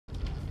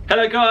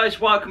Hello guys,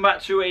 welcome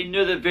back to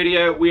another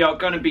video. We are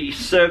going to be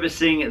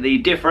servicing the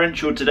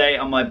differential today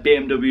on my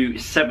BMW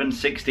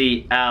 760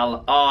 Li.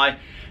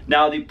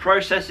 Now the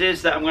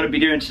processes that I'm going to be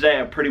doing today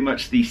are pretty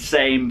much the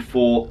same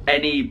for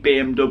any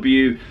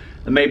BMW.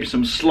 There may be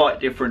some slight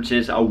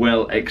differences I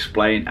will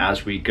explain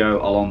as we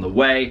go along the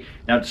way.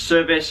 Now to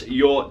service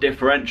your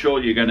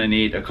differential, you're going to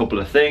need a couple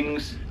of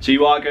things. So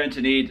you are going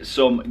to need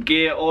some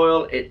gear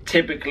oil. It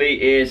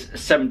typically is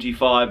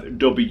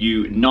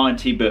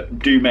 75W90, but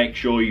do make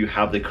sure you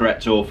have the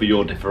correct oil for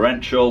your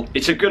differential.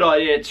 It's a good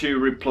idea to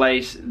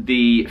replace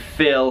the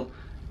fill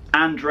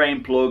and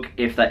drain plug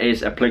if that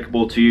is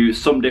applicable to you.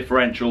 Some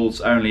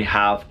differentials only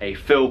have a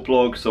fill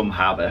plug, some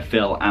have a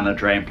fill and a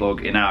drain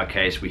plug. In our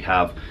case we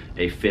have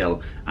a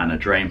fill and a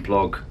drain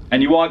plug.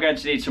 And you are going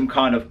to need some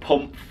kind of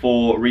pump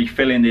for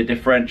refilling the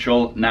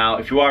differential. Now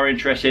if you are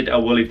interested, I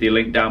will leave the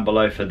link down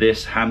below for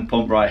this hand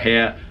pump right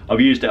here. I've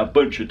used it a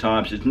bunch of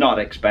times, it's not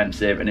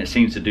expensive and it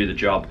seems to do the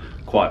job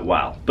quite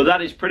well. But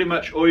that is pretty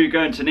much all you're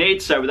going to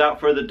need, so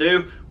without further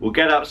ado, we'll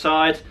get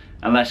outside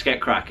and let's get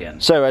cracking.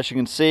 So as you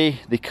can see,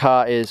 the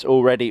car is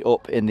already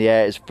up in the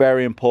air. It's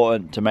very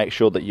important to make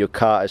sure that your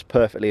car is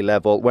perfectly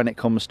level. When it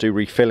comes to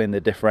refilling the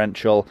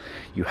differential,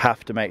 you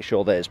have to make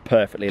sure that it's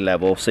perfectly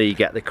level so you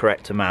get the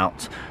correct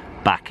amount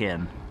back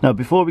in. Now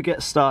before we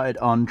get started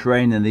on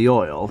draining the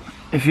oil,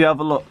 if you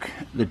have a look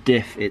at the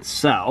diff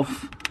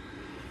itself,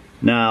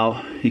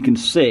 now you can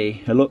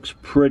see it looks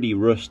pretty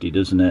rusty,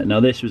 doesn't it? Now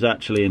this was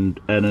actually an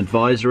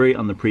advisory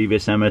on the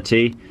previous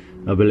MOT.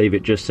 I believe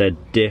it just said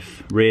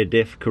diff, rear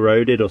diff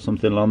corroded or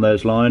something along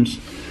those lines.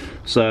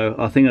 So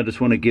I think I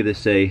just want to give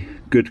this a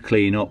good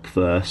clean up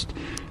first,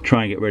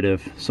 try and get rid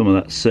of some of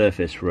that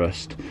surface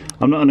rust.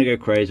 I'm not going to go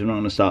crazy, I'm not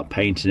going to start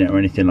painting it or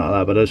anything like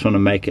that, but I just want to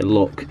make it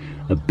look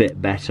a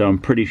bit better. I'm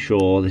pretty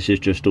sure this is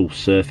just all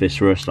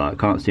surface rust, I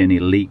can't see any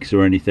leaks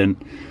or anything.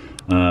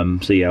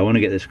 So yeah, I want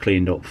to get this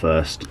cleaned up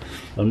first.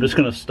 I'm just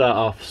going to start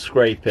off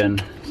scraping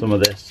some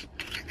of this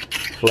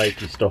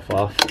flaky stuff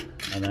off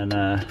and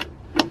then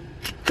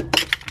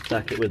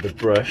stack it with the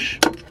brush,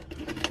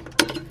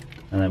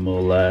 and then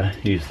we'll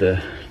use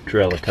the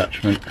drill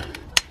attachment.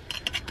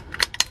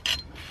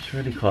 It's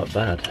really quite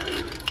bad.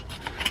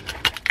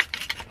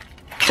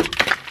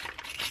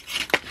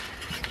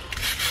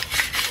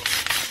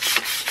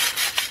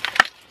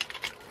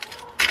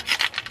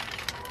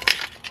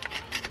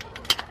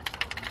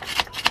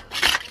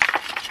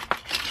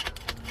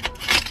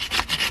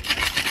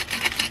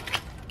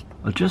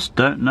 I just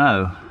don't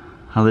know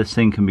how this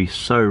thing can be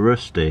so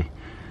rusty.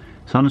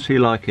 It's honestly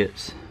like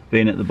it's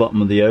been at the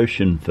bottom of the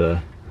ocean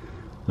for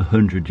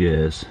 100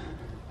 years.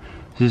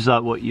 This is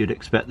like what you'd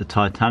expect the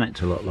Titanic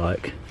to look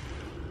like.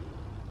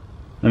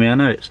 I mean, I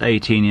know it's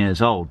 18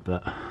 years old,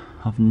 but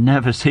I've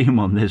never seen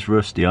one this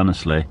rusty,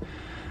 honestly.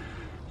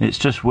 It's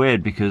just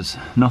weird because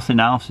nothing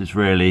else is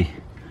really,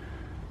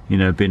 you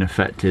know, been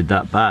affected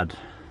that bad.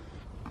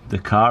 The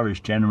car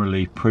is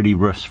generally pretty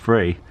rust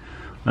free.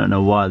 I don't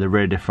know why the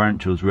rear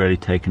differential's really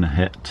taken a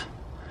hit.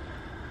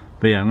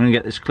 But yeah, I'm going to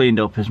get this cleaned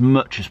up as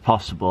much as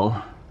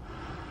possible.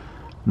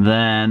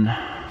 Then,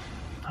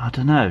 I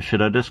don't know,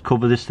 should I just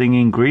cover this thing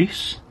in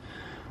grease?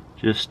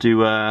 Just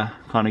to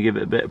kind of give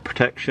it a bit of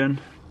protection?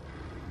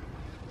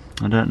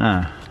 I don't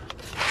know.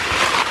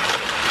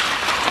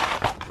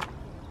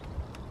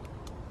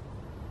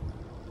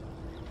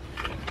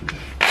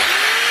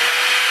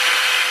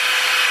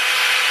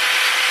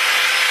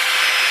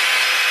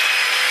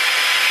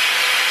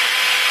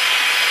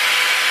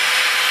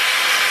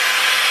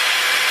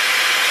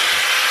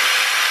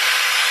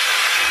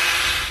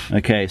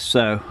 Okay,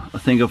 so I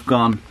think I've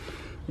gone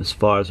as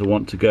far as I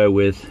want to go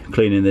with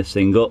cleaning this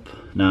thing up.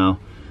 Now,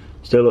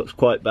 still looks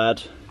quite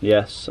bad,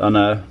 yes, I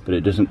know, but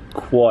it doesn't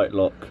quite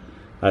look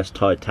as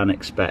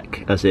Titanic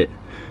spec as it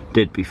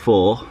did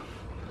before.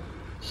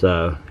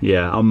 So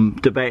yeah, I'm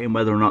debating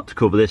whether or not to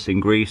cover this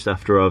in grease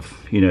after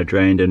I've, you know,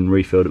 drained and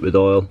refilled it with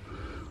oil.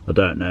 I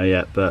don't know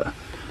yet, but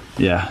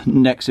yeah,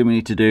 next thing we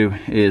need to do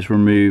is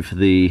remove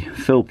the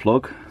fill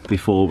plug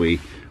before we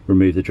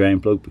remove the drain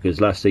plug, because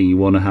last thing you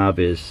want to have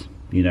is,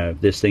 you know,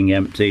 this thing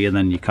empty and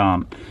then you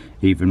can't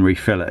even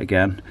refill it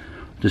again.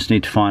 Just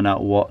need to find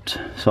out what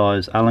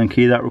size Allen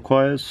key that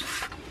requires.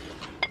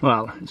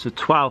 Well, it's a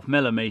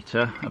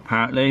 12mm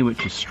apparently,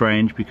 which is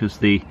strange because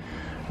the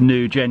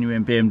new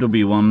genuine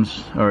BMW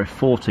ones are a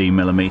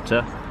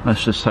 14mm.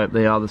 Let's just hope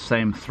they are the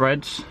same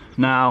threads.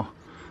 Now,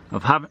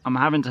 I'm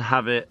having to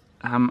have the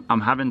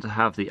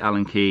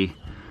Allen key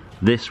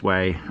this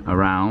way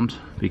around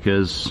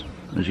because,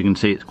 as you can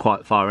see, it's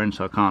quite far in,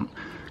 so I can't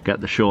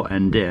get the short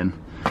end in.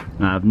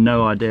 Now, I have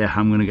no idea how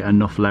I'm going to get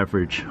enough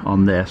leverage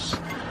on this.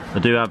 I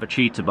do have a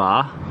cheater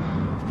bar,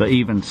 but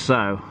even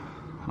so,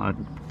 I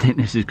think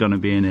this is going to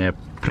be in here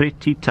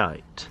pretty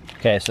tight.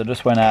 Okay, so I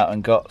just went out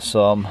and got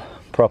some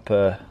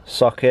proper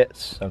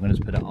sockets. So I'm going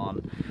to put it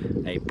on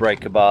a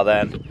breaker bar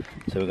then.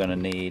 So we're going to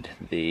need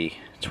the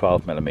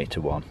 12mm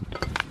one.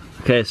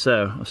 Okay,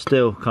 so I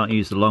still can't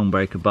use the long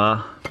breaker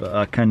bar, but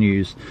I can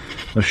use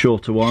a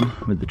shorter one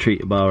with the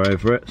cheater bar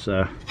over it.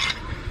 So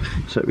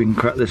we can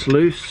crack this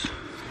loose.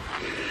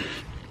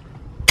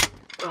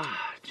 Oh,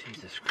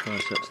 Jesus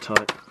Christ, that's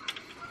tight.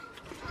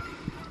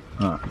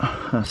 Right,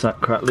 that's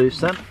that crack loose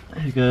then.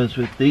 Here goes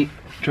with the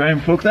drain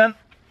plug then.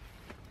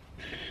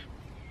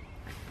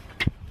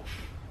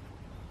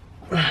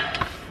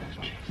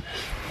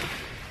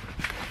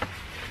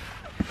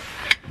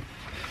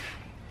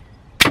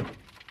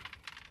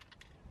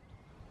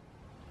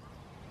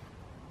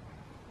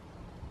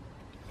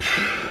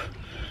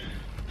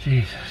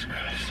 Jesus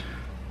Christ.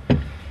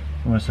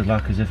 Almost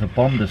like as if a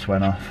bomb just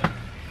went off.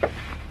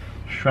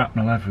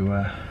 Shrapnel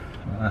everywhere.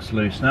 Well, that's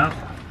loose now.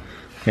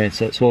 Okay,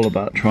 so it's all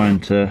about trying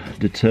to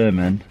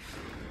determine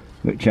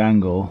which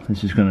angle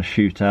this is going to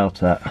shoot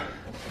out at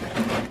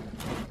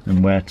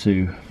and where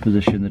to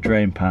position the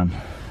drain pan.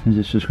 Is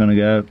this just going to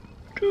go,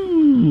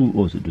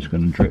 or is it just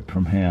going to drip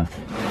from here?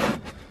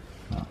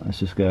 Right, let's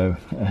just go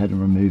ahead and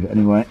remove it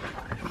anyway.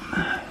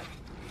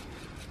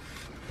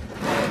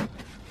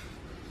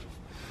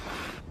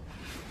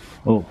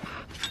 Oh,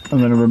 I'm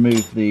going to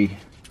remove the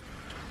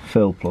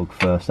fill plug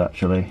first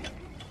actually,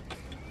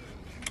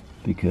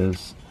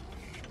 because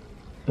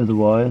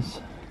otherwise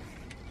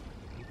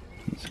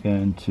it's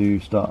going to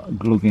start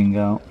glugging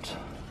out.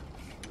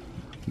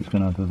 It's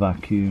going to have a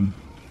vacuum.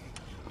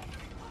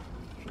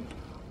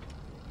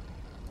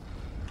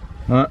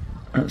 Right,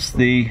 that's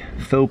the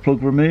fill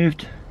plug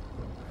removed.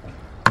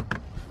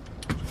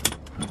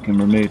 I can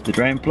remove the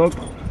drain plug.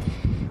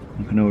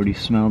 I can already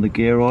smell the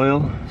gear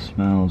oil.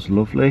 Smells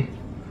lovely.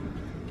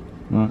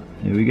 Right,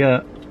 here we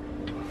go.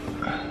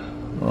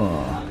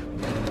 Oh.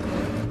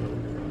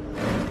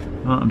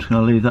 Right, I'm just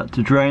going to leave that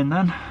to drain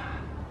then.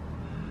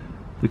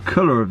 The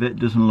colour of it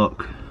doesn't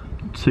look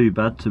too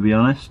bad, to be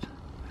honest.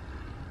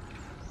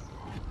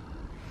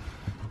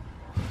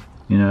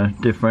 You know,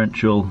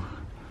 differential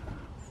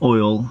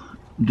oil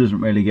doesn't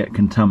really get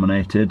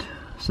contaminated,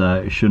 so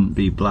it shouldn't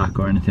be black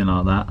or anything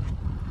like that.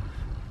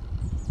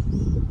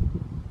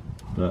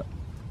 But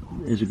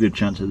there's a good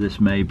chance that this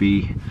may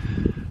be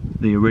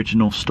the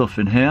original stuff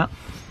in here.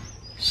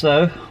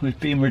 So we've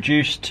been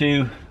reduced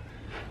to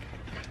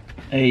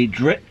a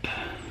drip.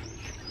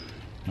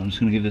 I'm just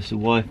going to give this a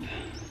wipe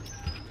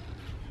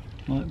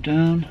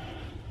down.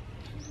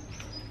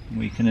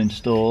 We can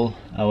install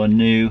our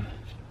new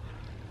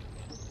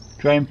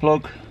drain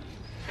plug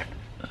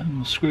and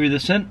we'll screw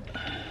this in.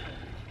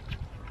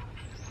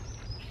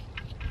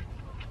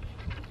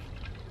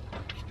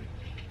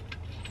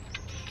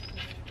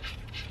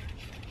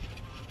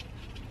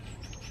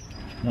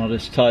 I'll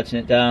just tighten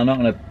it down. I'm not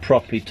going to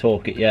properly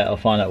torque it yet. I'll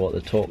find out what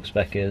the torque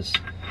spec is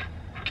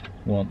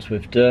once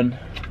we've done.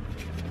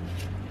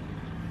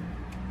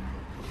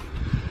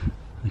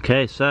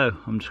 Okay, so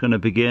I'm just going to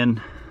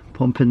begin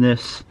pumping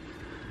this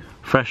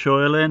fresh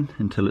oil in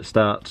until it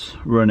starts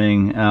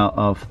running out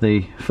of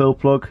the fill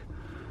plug.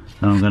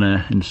 And I'm going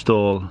to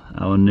install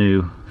our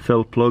new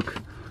fill plug,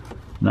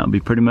 and that'll be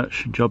pretty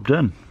much job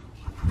done.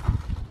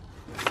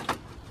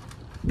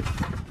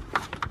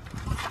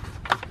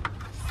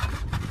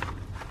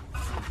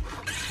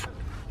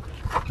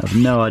 I have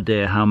no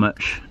idea how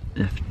much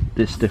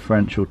this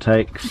differential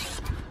takes.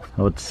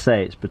 I would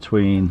say it's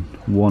between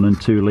 1 and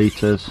 2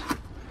 litres.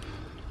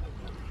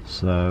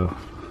 So,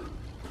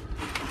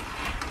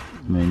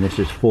 I mean, this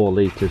is 4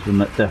 litres. We're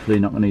definitely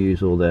not going to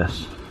use all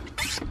this.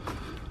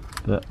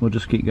 But we'll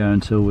just keep going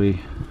until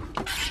we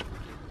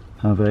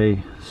have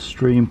a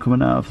stream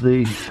coming out of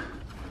the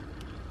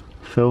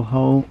fill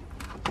hole.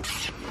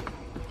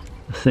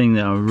 The thing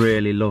that I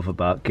really love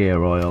about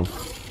gear oil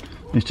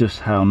is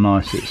just how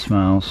nice it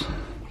smells.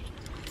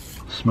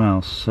 It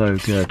smells so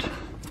good.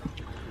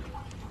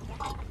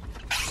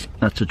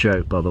 That's a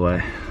joke, by the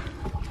way.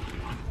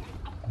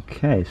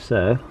 Okay,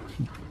 so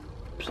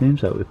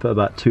seems like we've put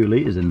about 2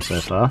 litres in so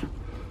far.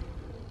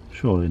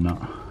 Surely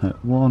not.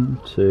 1,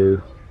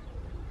 2.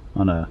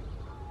 I know.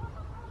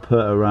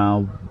 Put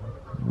around,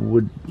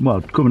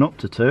 well, coming up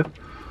to 2.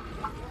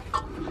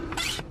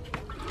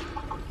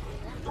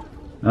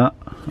 I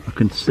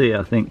can see.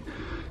 I think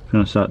it's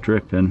going to start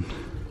dripping.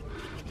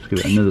 Let's give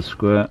it another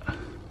squirt.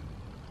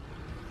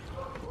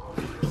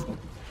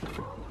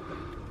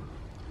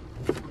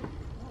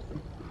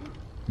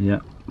 Yeah,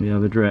 we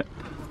have a drip.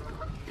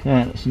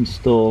 Okay, let's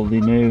install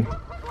the new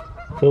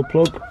fill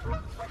plug.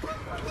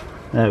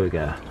 There we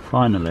go,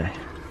 finally.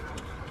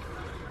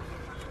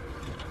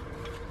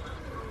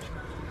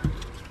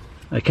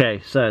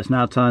 Okay, so it's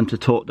now time to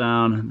torque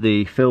down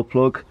the fill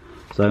plug.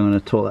 So I'm going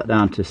to torque that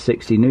down to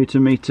 60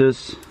 Newton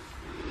meters.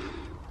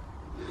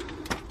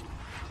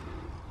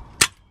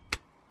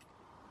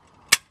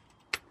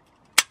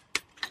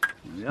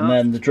 And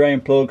then the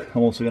drain plug,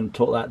 I'm also going to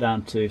torque that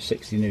down to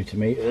 60 Newton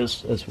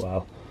meters as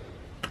well.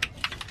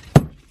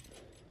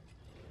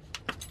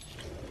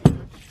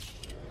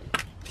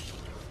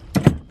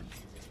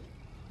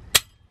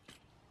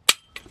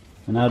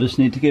 And I just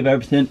need to give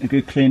everything a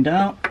good clean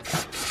down.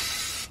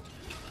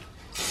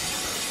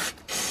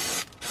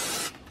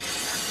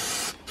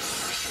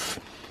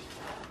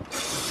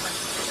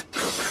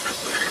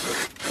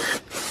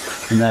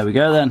 And there we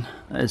go then.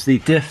 There's the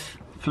diff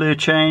fluid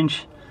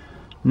change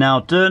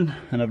now done,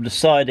 and I've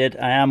decided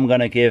I am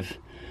going to give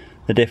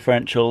the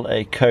differential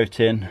a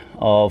coating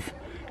of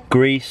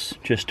grease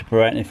just to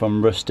prevent it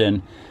from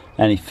rusting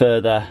any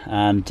further,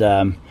 and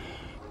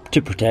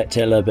to protect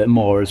it a little bit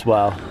more as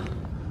well.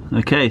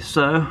 Okay,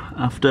 so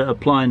after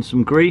applying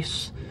some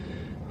grease,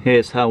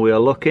 here's how we are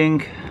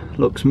looking.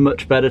 Looks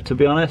much better, to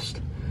be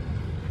honest.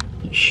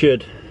 It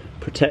should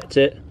protect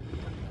it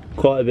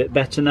quite a bit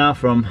better now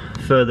from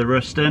further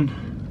rusting.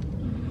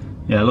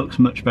 Yeah, it looks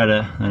much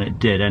better than it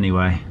did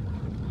anyway.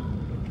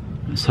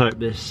 Let's hope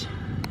this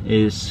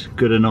is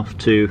good enough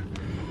to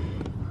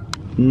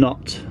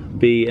not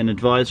be an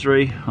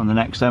advisory on the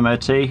next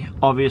MOT.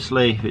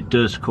 Obviously, if it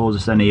does cause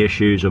us any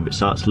issues or if it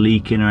starts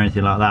leaking or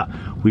anything like that,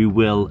 we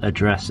will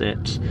address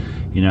it.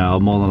 You know, I'll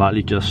more than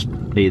likely just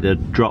either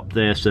drop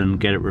this and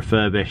get it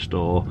refurbished,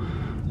 or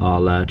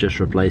I'll just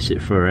replace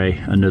it for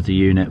another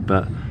unit.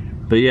 But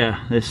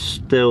yeah, this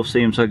still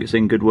seems like it's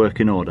in good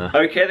working order.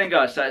 Okay then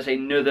guys, that is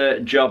another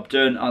job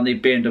done on the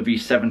BMW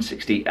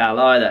 760 Li.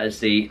 That is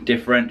the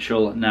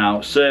differential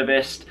now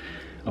serviced.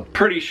 I'm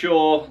pretty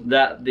sure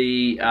that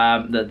the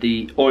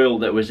oil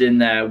that was in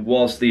there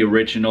was the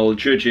original,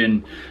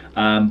 judging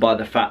by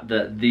the fact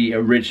that the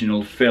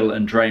original fill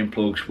and drain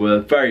plugs were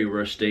very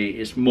rusty.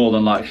 It's more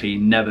than likely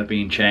never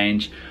been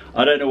changed.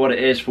 I don't know what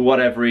it is. For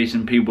whatever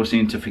reason, people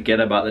seem to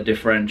forget about the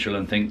differential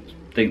and think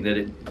that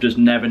it just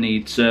never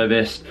needs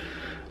service.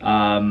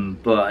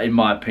 But in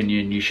my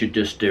opinion, you should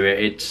just do it.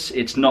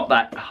 It's not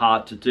that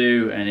hard to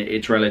do, and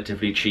it's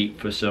relatively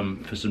cheap for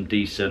some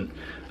decent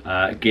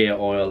gear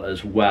oil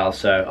as well.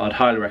 So I'd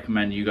highly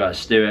recommend you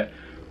guys do it.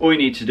 All you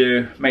need to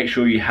do, make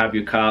sure you have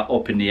your car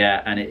up in the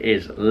air and it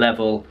is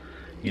level.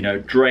 You know,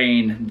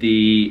 drain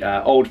the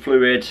old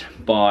fluid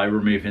by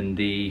removing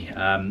the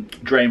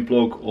drain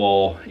plug,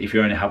 or if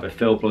you only have a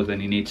fill plug, then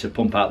you need to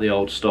pump out the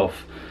old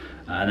stuff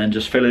and then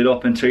just fill it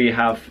up until you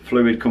have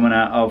fluid coming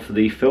out of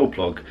the fill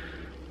plug.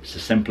 It's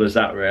as simple as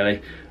that,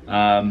 really.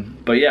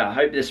 But yeah, I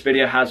hope this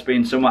video has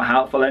been somewhat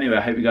helpful. Anyway,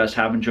 I hope you guys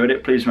have enjoyed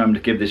it. Please remember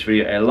to give this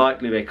video a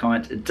like, leave a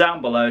comment down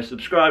below,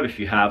 subscribe if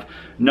you have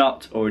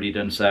not already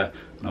done so,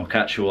 and I'll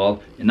catch you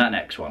all in that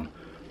next one.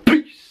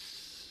 Peace!